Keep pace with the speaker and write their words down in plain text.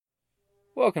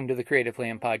Welcome to the Creative Play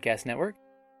Podcast Network.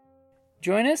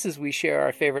 Join us as we share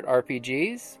our favorite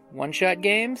RPGs, one-shot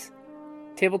games,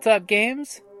 tabletop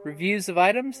games, reviews of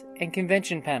items, and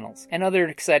convention panels, and other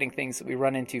exciting things that we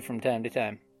run into from time to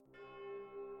time.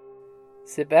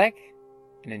 Sit back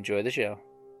and enjoy the show.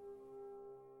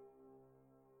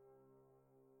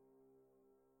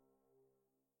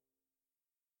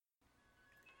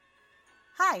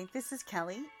 Hi, this is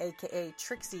Kelly, aka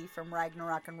Trixie from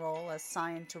Ragnarok and Roll, a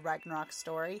Scion to Ragnarok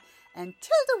story, and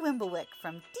Tilda Wimblewick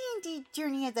from D&D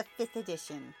Journey of the 5th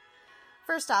Edition.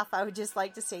 First off, I would just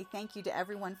like to say thank you to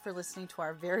everyone for listening to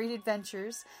our varied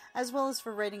adventures, as well as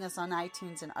for rating us on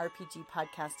iTunes and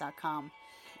RPGpodcast.com.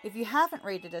 If you haven't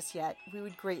rated us yet, we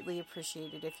would greatly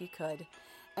appreciate it if you could.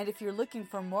 And if you're looking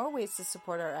for more ways to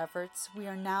support our efforts, we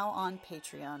are now on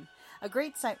Patreon, a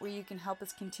great site where you can help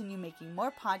us continue making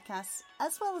more podcasts,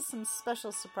 as well as some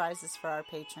special surprises for our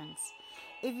patrons.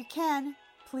 If you can,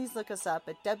 please look us up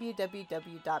at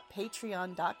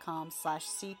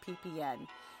www.patreon.com/cppn.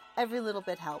 Every little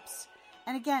bit helps.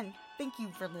 And again, thank you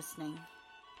for listening.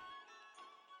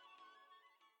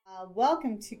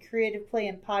 Welcome to Creative Play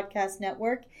and Podcast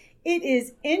Network. It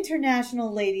is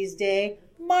International Ladies' Day,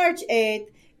 March 8th.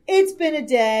 It's been a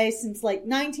day since like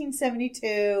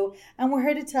 1972, and we're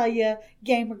here to tell you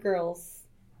gamer girls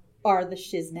are the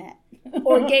shiznit.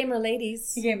 Or gamer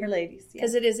ladies. Gamer ladies,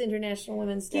 because it is International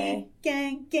Women's Day.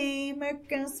 Gamer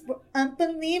girls were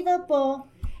unbelievable.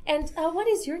 And what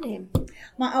is your name?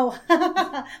 My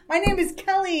name is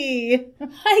Kelly.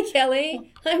 Hi,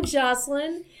 Kelly. I'm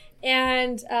Jocelyn.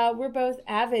 And we're both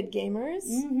avid gamers.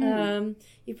 Mm-hmm.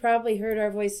 You probably heard our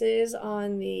voices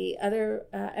on the other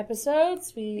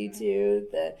episodes. We do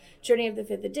the Journey of the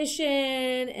 5th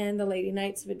Edition and the Lady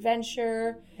Knights of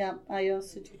Adventure. Yeah, I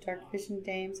also do Dark Vision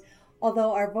Dames.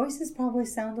 Although our voices probably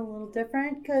sound a little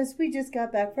different because we just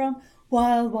got back from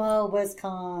Wild Wild West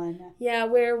Con. Yeah,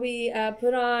 where we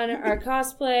put on our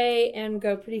cosplay and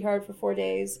go pretty hard for 4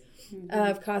 days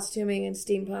of costuming and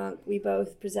steampunk. We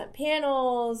both present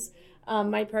panels.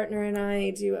 My partner and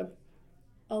I do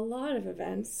a lot of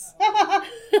events. But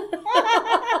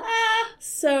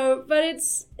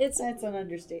it's that's an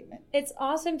understatement. It's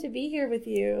awesome to be here with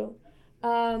you.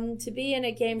 To be in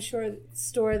a game store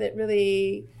that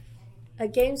really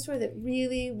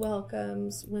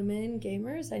welcomes women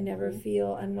gamers. I never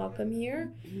feel unwelcome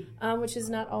here, which is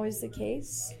not always the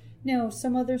case. No,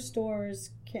 some other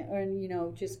stores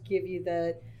can, just give you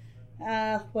the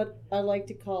what I like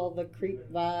to call the creep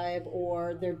vibe,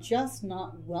 or they're just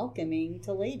not welcoming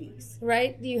to ladies.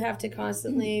 Right? You have to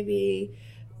constantly be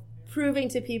proving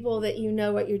to people that you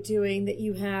know what you're doing, that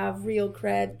you have real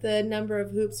cred. The number of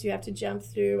hoops you have to jump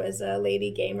through as a lady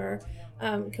gamer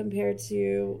compared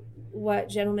to what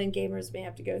gentlemen gamers may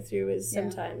have to go through is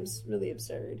sometimes really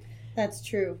absurd. That's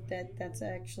true. That's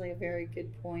actually a very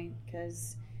good point,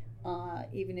 because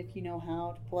even if you know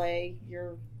how to play,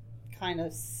 you're kind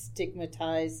of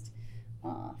stigmatized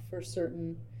for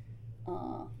certain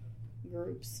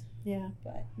groups. Yeah.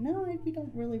 But no, we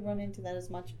don't really run into that as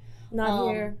much. Not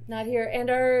here. And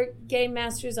our game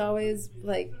master's always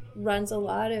runs a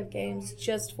lot of games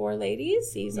just for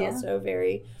ladies. He's also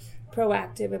very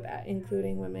proactive about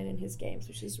including women in his games,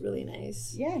 which is really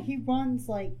nice. Yeah, he runs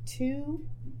 2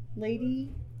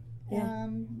 lady,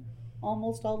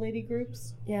 almost all lady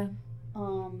groups. Yeah.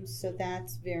 So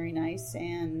that's very nice,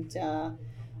 and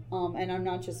I'm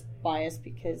not just biased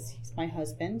because he's my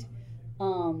husband.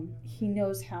 He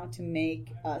knows how to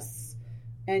make us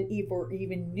and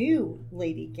even new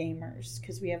lady gamers,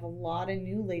 because we have a lot of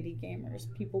new lady gamers,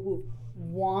 people who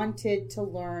wanted to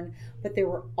learn, but they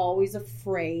were always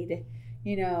afraid,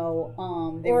 they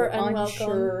were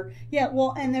unsure. Yeah,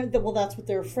 well, and that's what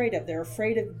they're afraid of. They're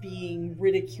afraid of being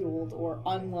ridiculed or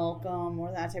unwelcome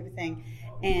or that type of thing.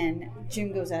 And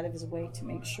Jim goes out of his way to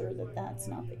make sure that that's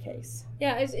not the case.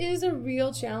 Yeah, it is a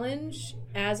real challenge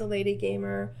as a lady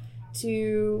gamer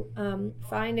to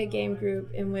find a game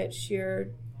group in which you're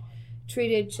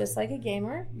treated just like a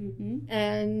gamer,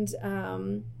 and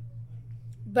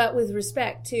but with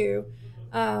respect too,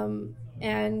 and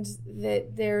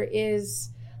that there is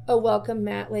a welcome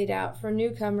mat laid out for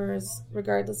newcomers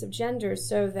regardless of gender,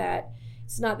 so that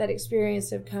it's not that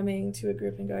experience of coming to a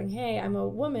group and going, hey, I'm a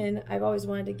woman, I've always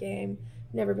wanted a game,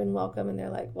 never been welcome, and they're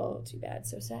like, well, too bad,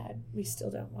 so sad, we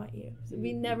still don't want you. So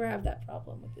we never have that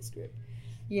problem with this group.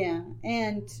 Yeah,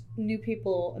 and new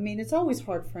people, it's always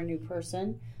hard for a new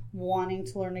person wanting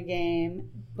to learn a game,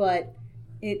 but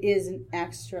it is an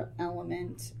extra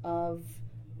element of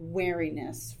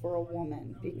wariness for a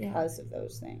woman because of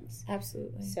those things.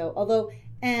 Absolutely. So, although,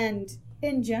 and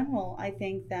in general, I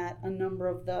think that a number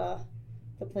of the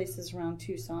the places around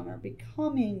Tucson are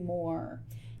becoming more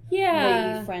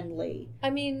lady friendly. I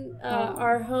mean,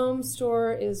 our home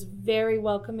store is very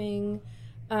welcoming.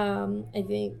 I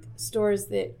think stores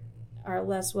that are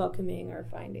less welcoming are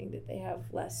finding that they have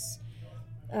less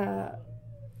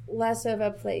of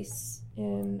a place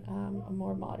in a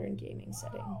more modern gaming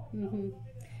setting. Mm-hmm.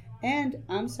 And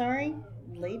I'm sorry,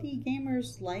 lady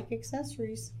gamers like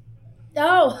accessories.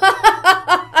 Oh,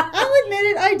 I'll admit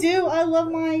it. I do. I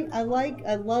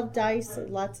love dice.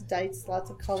 Lots of dice. Lots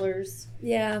of colors.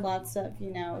 Yeah. Lots of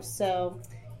So,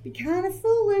 be kind of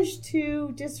foolish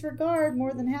to disregard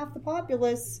more than half the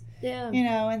populace. Yeah.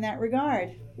 In that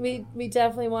regard. We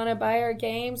definitely want to buy our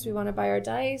games. We want to buy our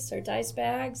dice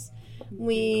bags.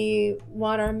 We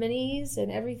want our minis and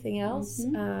everything else.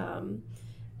 Mm-hmm.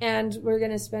 And we're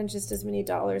going to spend just as many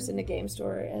dollars in a game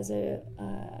store as a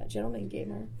gentleman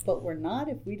gamer. But we're not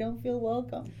if we don't feel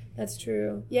welcome. That's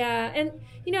true. Yeah. And,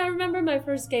 I remember my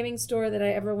first gaming store that I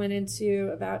ever went into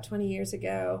about 20 years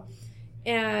ago.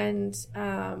 And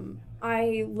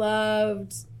I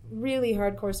loved really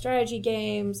hardcore strategy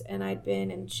games. And I'd been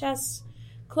in chess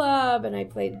club and I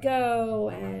played Go.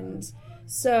 And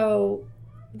so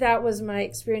that was my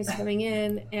experience coming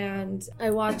in. And I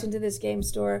walked into this game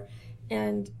store.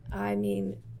 And, I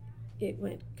mean, it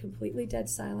went completely dead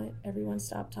silent. Everyone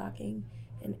stopped talking,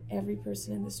 and every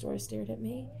person in the store stared at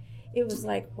me. It was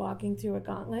like walking through a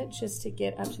gauntlet just to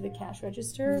get up to the cash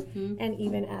register and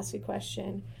even ask a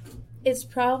question. It's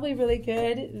probably really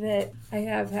good that I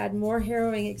have had more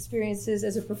harrowing experiences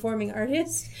as a performing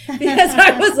artist because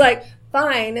I was like,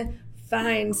 fine,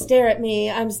 stare at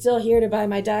me. I'm still here to buy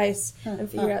my dice and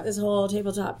figure out this whole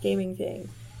tabletop gaming thing.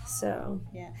 So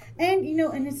yeah, and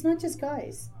and it's not just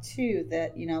guys too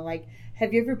that like,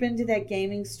 have you ever been to that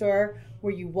gaming store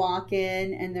where you walk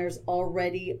in and there's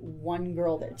already one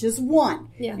girl there, just one,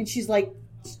 and she's like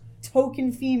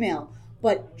token female,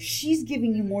 but she's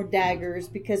giving you more daggers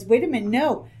because wait a minute,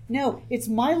 no, it's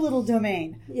my little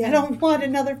domain. I don't want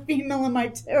another female in my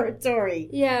territory.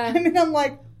 Yeah, I mean, I'm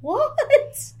like, what?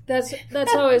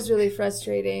 That's always really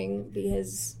frustrating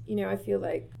because, I feel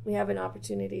like we have an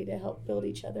opportunity to help build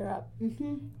each other up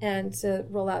and to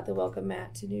roll out the welcome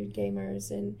mat to new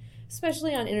gamers. And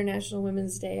especially on International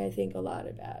Women's Day, I think a lot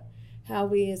about how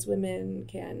we as women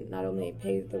can not only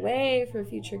pave the way for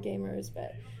future gamers,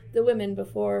 but the women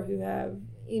before who have,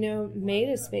 made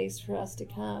a space for us to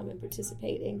come and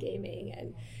participate in gaming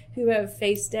and who have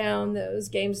faced down those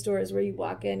game stores where you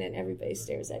walk in and everybody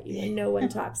stares at you and no one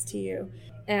talks to you,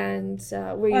 and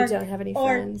where you don't have any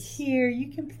friends. Or here,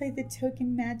 you can play the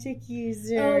token magic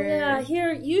user. Oh, yeah.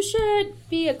 Here, you should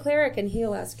be a cleric and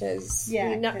heal us because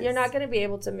you're not going to be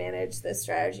able to manage the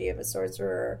strategy of a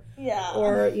sorcerer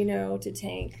or, to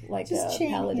tank like just a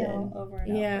paladin. Over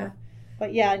and over.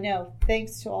 But no,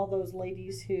 thanks to all those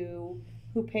ladies who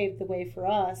paved the way for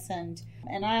us, and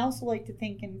I also like to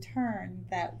think in turn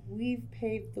that we've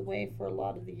paved the way for a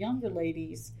lot of the younger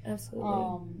ladies.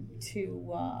 Absolutely.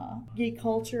 Geek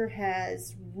culture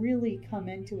has really come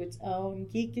into its own,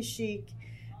 Geek is chic,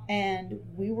 and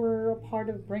we were a part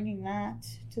of bringing that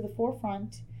to the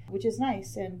forefront, which is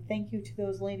nice, and thank you to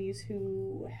those ladies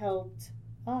who helped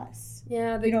us.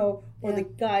 The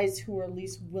guys who were at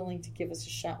least willing to give us a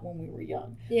shot when we were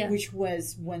young. Yeah. Which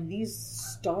was when these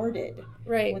started.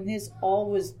 Right. When this all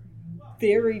was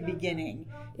very beginning.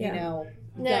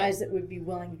 Guys that would be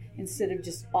willing instead of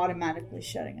just automatically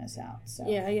shutting us out. So.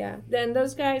 Yeah. Then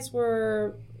those guys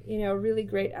were, really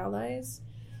great allies.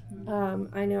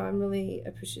 I know I'm really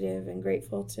appreciative and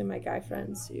grateful to my guy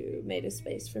friends who made a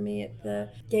space for me at the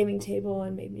gaming table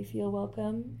and made me feel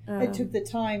welcome. They took the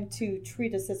time to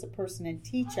treat us as a person and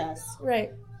teach us.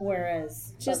 Right.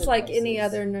 Whereas just like any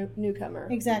other newcomer.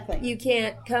 Exactly. You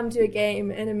can't come to a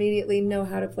game and immediately know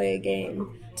how to play a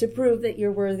game to prove that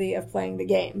you're worthy of playing the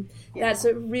game. Yeah. That's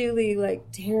a really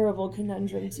terrible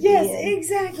conundrum to be in. Yes,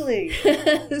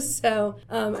 exactly. So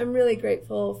I'm really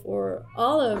grateful for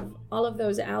all of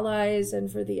those allies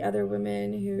and for the other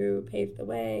women who paved the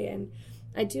way. And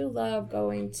I do love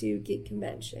going to geek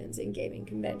conventions and gaming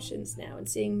conventions now and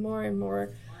seeing more and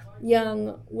more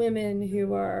young women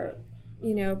who are,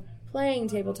 playing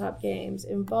tabletop games,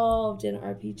 involved in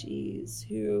RPGs,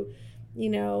 who,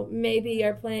 maybe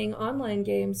are playing online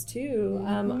games too.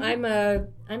 I'm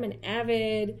an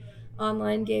avid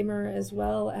online gamer as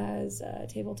well as a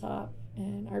tabletop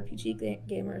and RPG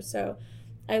gamer. So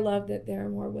I love that there are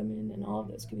more women in all of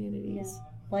those communities. Yeah,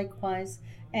 likewise.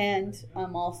 And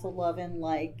I'm also loving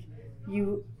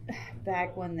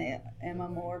back when the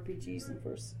MMORPGs and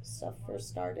first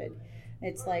started.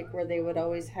 It's like where they would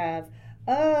always have,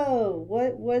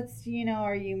 what's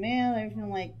are you male?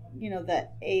 Everything like, the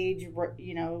age,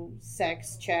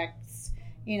 sex checks,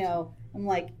 I'm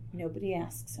like, nobody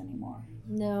asks anymore.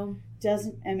 No.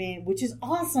 Which is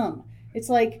awesome. It's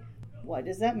like, why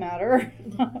does that matter?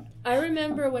 I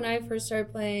remember when I first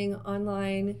started playing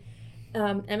online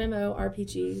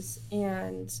MMORPGs,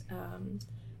 and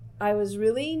I was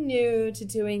really new to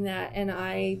doing that, and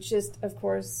I just, of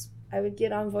course, I would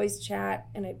get on voice chat,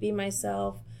 and I'd be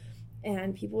myself,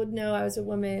 and people would know I was a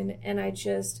woman, and I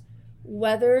just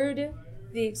weathered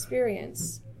the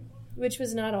experience, which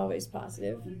was not always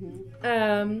positive.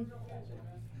 Mm-hmm.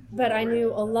 But I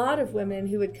knew a lot of women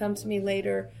who would come to me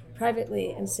later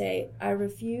privately and say, I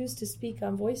refuse to speak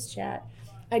on voice chat.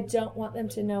 I don't want them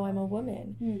to know I'm a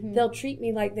woman. Mm-hmm. They'll treat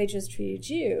me like they just treated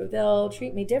you. They'll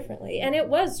treat me differently. And it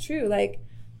was true. Like,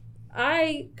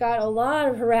 I got a lot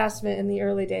of harassment in the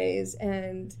early days,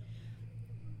 and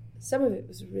some of it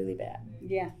was really bad.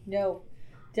 Yeah, no,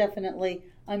 definitely.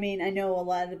 I know a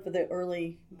lot of the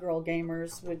early girl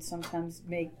gamers would sometimes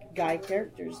make guy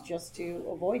characters just to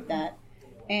avoid that.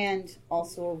 And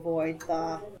also avoid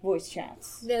the voice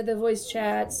chats. The voice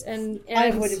chats. And I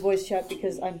avoided voice chat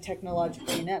because I'm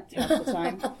technologically inept half the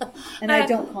time. And I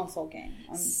don't console game.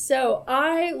 So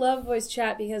I love voice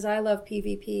chat because I love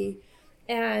PvP.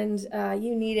 And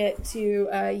you need it to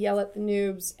yell at the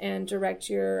noobs and direct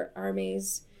your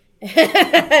armies.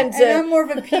 and I'm more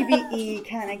of a PvE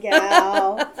kind of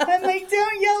gal. I'm like,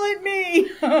 don't yell at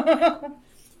me.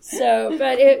 So,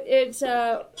 but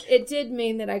it did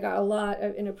mean that I got a lot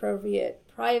of inappropriate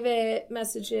private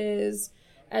messages,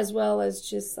 as well as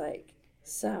just like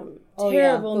some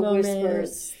terrible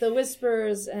moments. The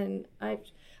whispers, and I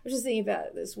was just thinking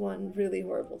about this one really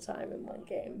horrible time in one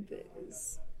game that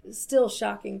is still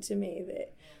shocking to me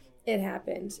that it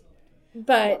happened.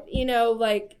 But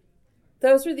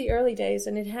those were the early days,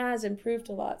 and it has improved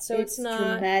a lot. So it's not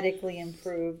dramatically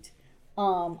improved.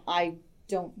 I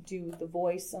don't do the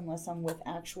voice unless I'm with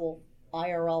actual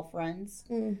IRL friends.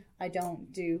 I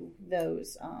don't do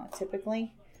those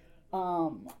typically,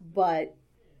 but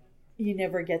you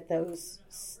never get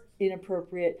those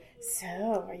inappropriate.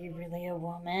 So, are you really a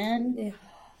woman? Yeah.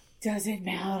 Does it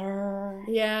matter?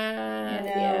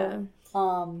 Yeah.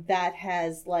 That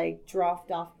has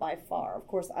dropped off by far. Of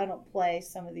course, I don't play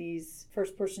some of these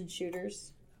first-person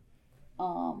shooters,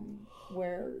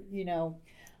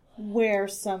 where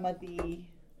some of the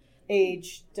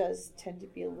age does tend to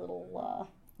be a little lower.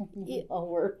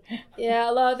 Yeah,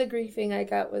 a lot of the griefing I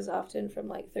got was often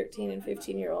from 13 and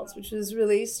 15-year-olds, which was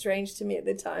really strange to me at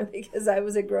the time because I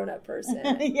was a grown-up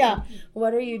person. Yeah.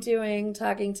 What are you doing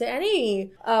talking to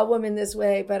any woman this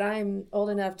way? But I'm old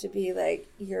enough to be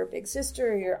your big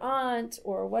sister or your aunt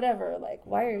or whatever.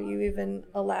 Why are you even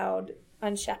allowed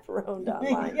unchaperoned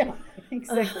online? Yeah,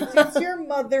 exactly. Does your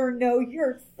mother know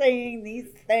you're saying these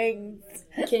things?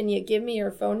 Can you give me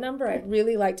your phone number? I'd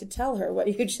really like to tell her what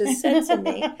you just said to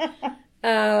me.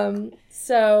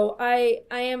 So I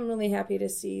am really happy to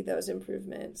see those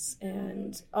improvements,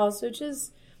 and also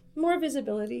just more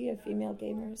visibility of female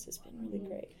gamers has been really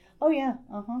great. Oh yeah,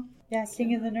 yeah.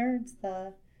 King of the Nerds.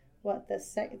 The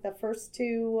first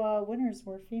two winners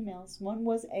were females. One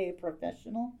was a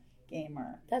professional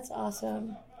gamer. That's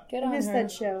awesome. Good on her. I miss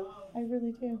that show. I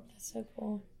really do. That's so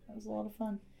cool. That was a lot of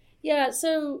fun. Yeah,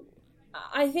 so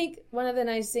I think one of the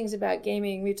nice things about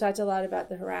gaming, we've talked a lot about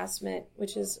the harassment,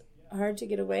 which is hard to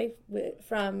get away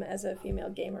from as a female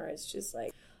gamer. It's just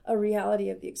a reality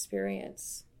of the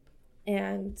experience.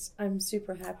 And I'm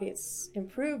super happy it's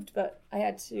improved, but I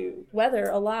had to weather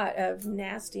a lot of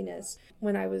nastiness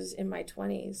when I was in my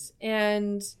 20s.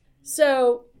 And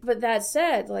so, but that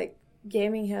said,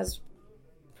 gaming has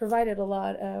provided a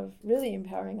lot of really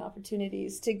empowering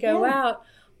opportunities to go out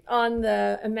on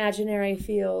the imaginary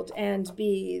field and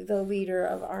be the leader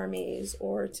of armies,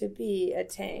 or to be a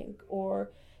tank,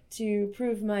 or to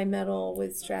prove my mettle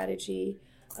with strategy.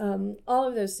 All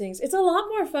of those things. It's a lot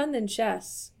more fun than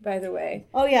chess, by the way.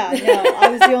 Oh yeah, no, I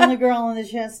was the only girl on the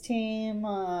chess team.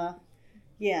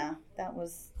 Yeah, that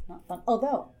was not fun.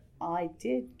 Although I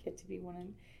did get to be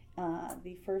one of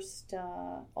the first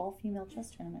all-female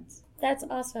chess tournaments. That's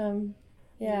awesome.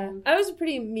 Yeah. I was a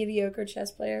pretty mediocre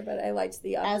chess player, but I liked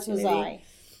the opportunity. As was I.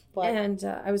 But and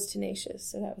I was tenacious,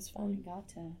 so that was fun. I got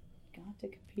to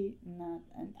compete in that,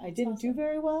 and I didn't do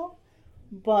very well,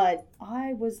 but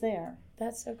I was there.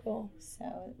 That's so cool. So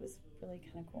it was really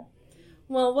kind of cool.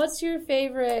 Well, what's your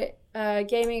favorite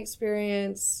gaming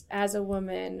experience as a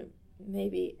woman,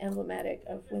 maybe emblematic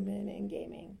of women in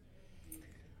gaming?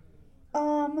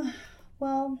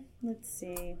 Well, let's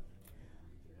see.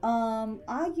 I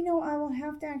will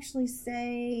have to actually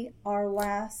say our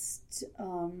last,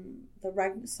 the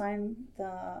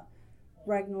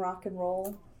Ragnarok and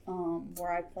Roll,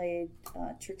 where I played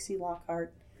Trixie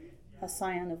Lockhart, a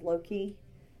scion of Loki.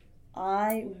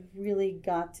 I really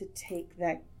got to take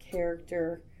that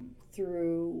character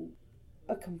through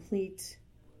a complete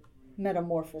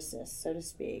metamorphosis, so to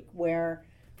speak, where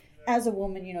as a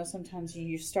woman, sometimes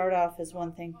you start off as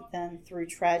one thing, but then through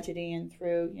tragedy and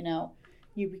through,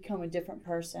 you become a different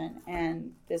person.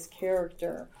 And this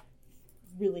character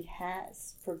really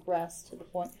has progressed to the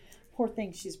point. Poor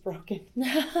thing, she's broken.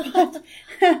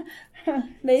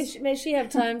 May she have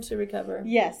time to recover.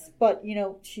 Yes, but,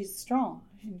 she's strong.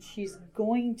 And she's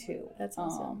going to. That's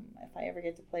awesome. If I ever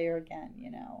get to play her again,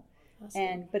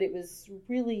 Awesome. But it was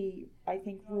really, I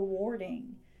think,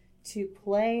 rewarding to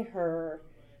play her.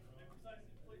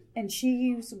 And she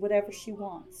uses whatever she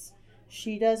wants.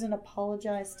 She doesn't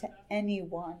apologize to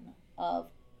anyone of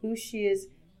who she is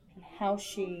and how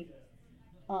she.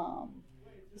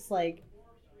 It's like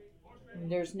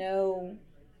there's no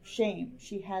shame.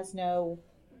 She has no.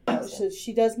 So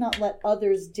she does not let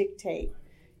others dictate.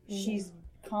 Mm-hmm. She's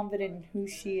confident in who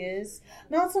she is.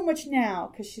 Not so much now,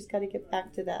 because she's got to get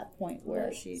back to that point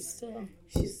where she's a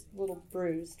little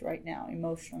bruised right now,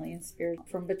 emotionally and spiritually,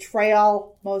 from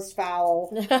betrayal, most foul,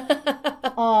 by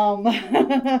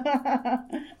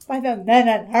the men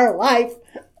in her life.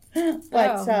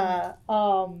 But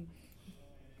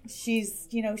she's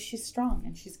strong,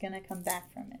 and she's going to come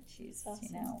back from it. She's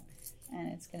awesome.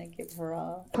 And it's going to give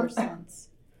her her sense.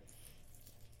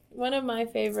 One of my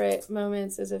favorite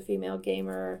moments as a female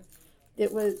gamer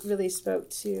that really spoke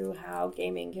to how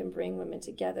gaming can bring women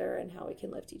together and how we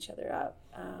can lift each other up.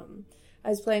 I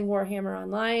was playing Warhammer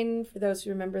Online. For those who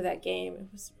remember that game, it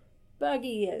was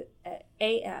buggy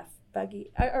AF.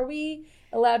 Buggy. Are we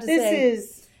allowed to say?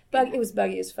 It was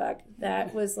buggy as fuck.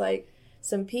 That was like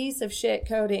some piece of shit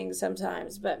coding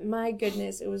sometimes, but my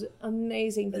goodness, it was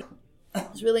amazing. It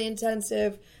was really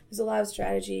intensive. There's a lot of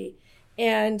strategy.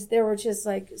 And there were just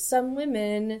like some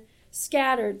women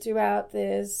scattered throughout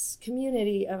this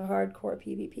community of hardcore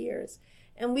PvPers.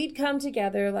 And we'd come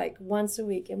together like once a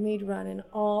week and we'd run an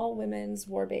all women's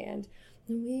warband.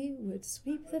 And we would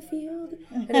sweep the field.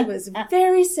 And it was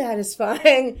very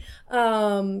satisfying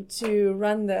to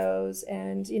run those.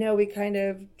 And, we kind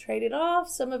of traded off.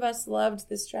 Some of us loved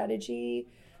the strategy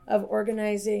of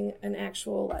organizing an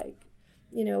actual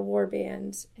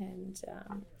warband. And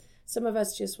some of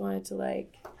us just wanted to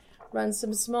run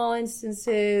some small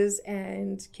instances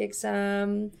and kick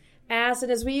some ass.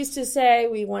 And as we used to say,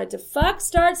 we wanted to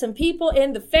start some people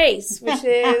in the face, which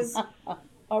is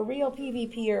a real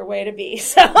PvPer way to be.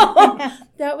 So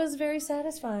that was very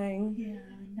satisfying. Yeah,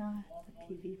 not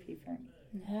the PvP for me.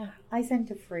 Yeah. I tend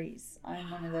to freeze.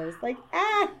 I'm one of those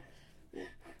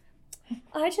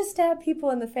I just stab people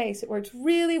in the face. It worked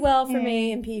really well for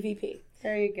me in PvP.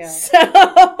 There you go. So,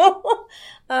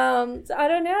 I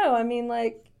don't know. I mean,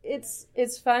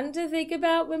 it's fun to think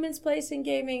about women's place in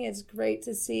gaming. It's great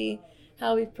to see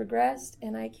how we've progressed,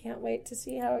 and I can't wait to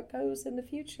see how it goes in the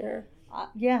future.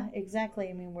 Yeah, exactly.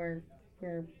 I mean, we're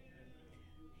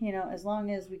as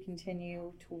long as we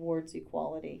continue towards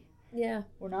equality. Yeah.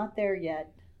 We're not there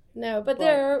yet. No, but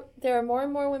there are more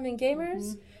and more women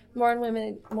gamers,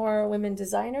 mm-hmm. more women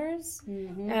designers,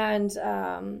 mm-hmm.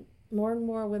 and more and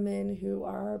more women who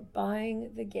are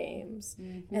buying the games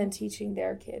mm-hmm. and teaching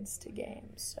their kids to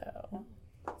game. So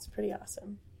it's pretty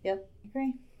awesome. Yep,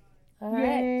 agree. All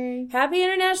Yay. right. Happy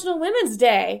International Women's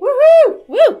Day. Woohoo!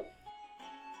 Woo!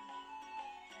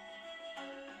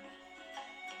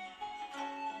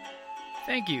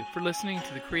 Thank you for listening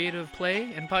to the Creative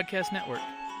Play and Podcast Network.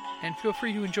 And feel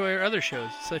free to enjoy our other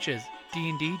shows, such as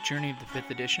D&D Journey of the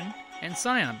 5th Edition and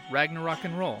Scion Ragnarok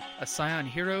and Roll, a Scion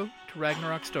hero to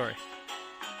Ragnarok story.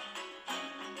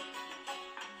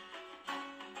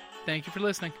 Thank you for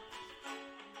listening.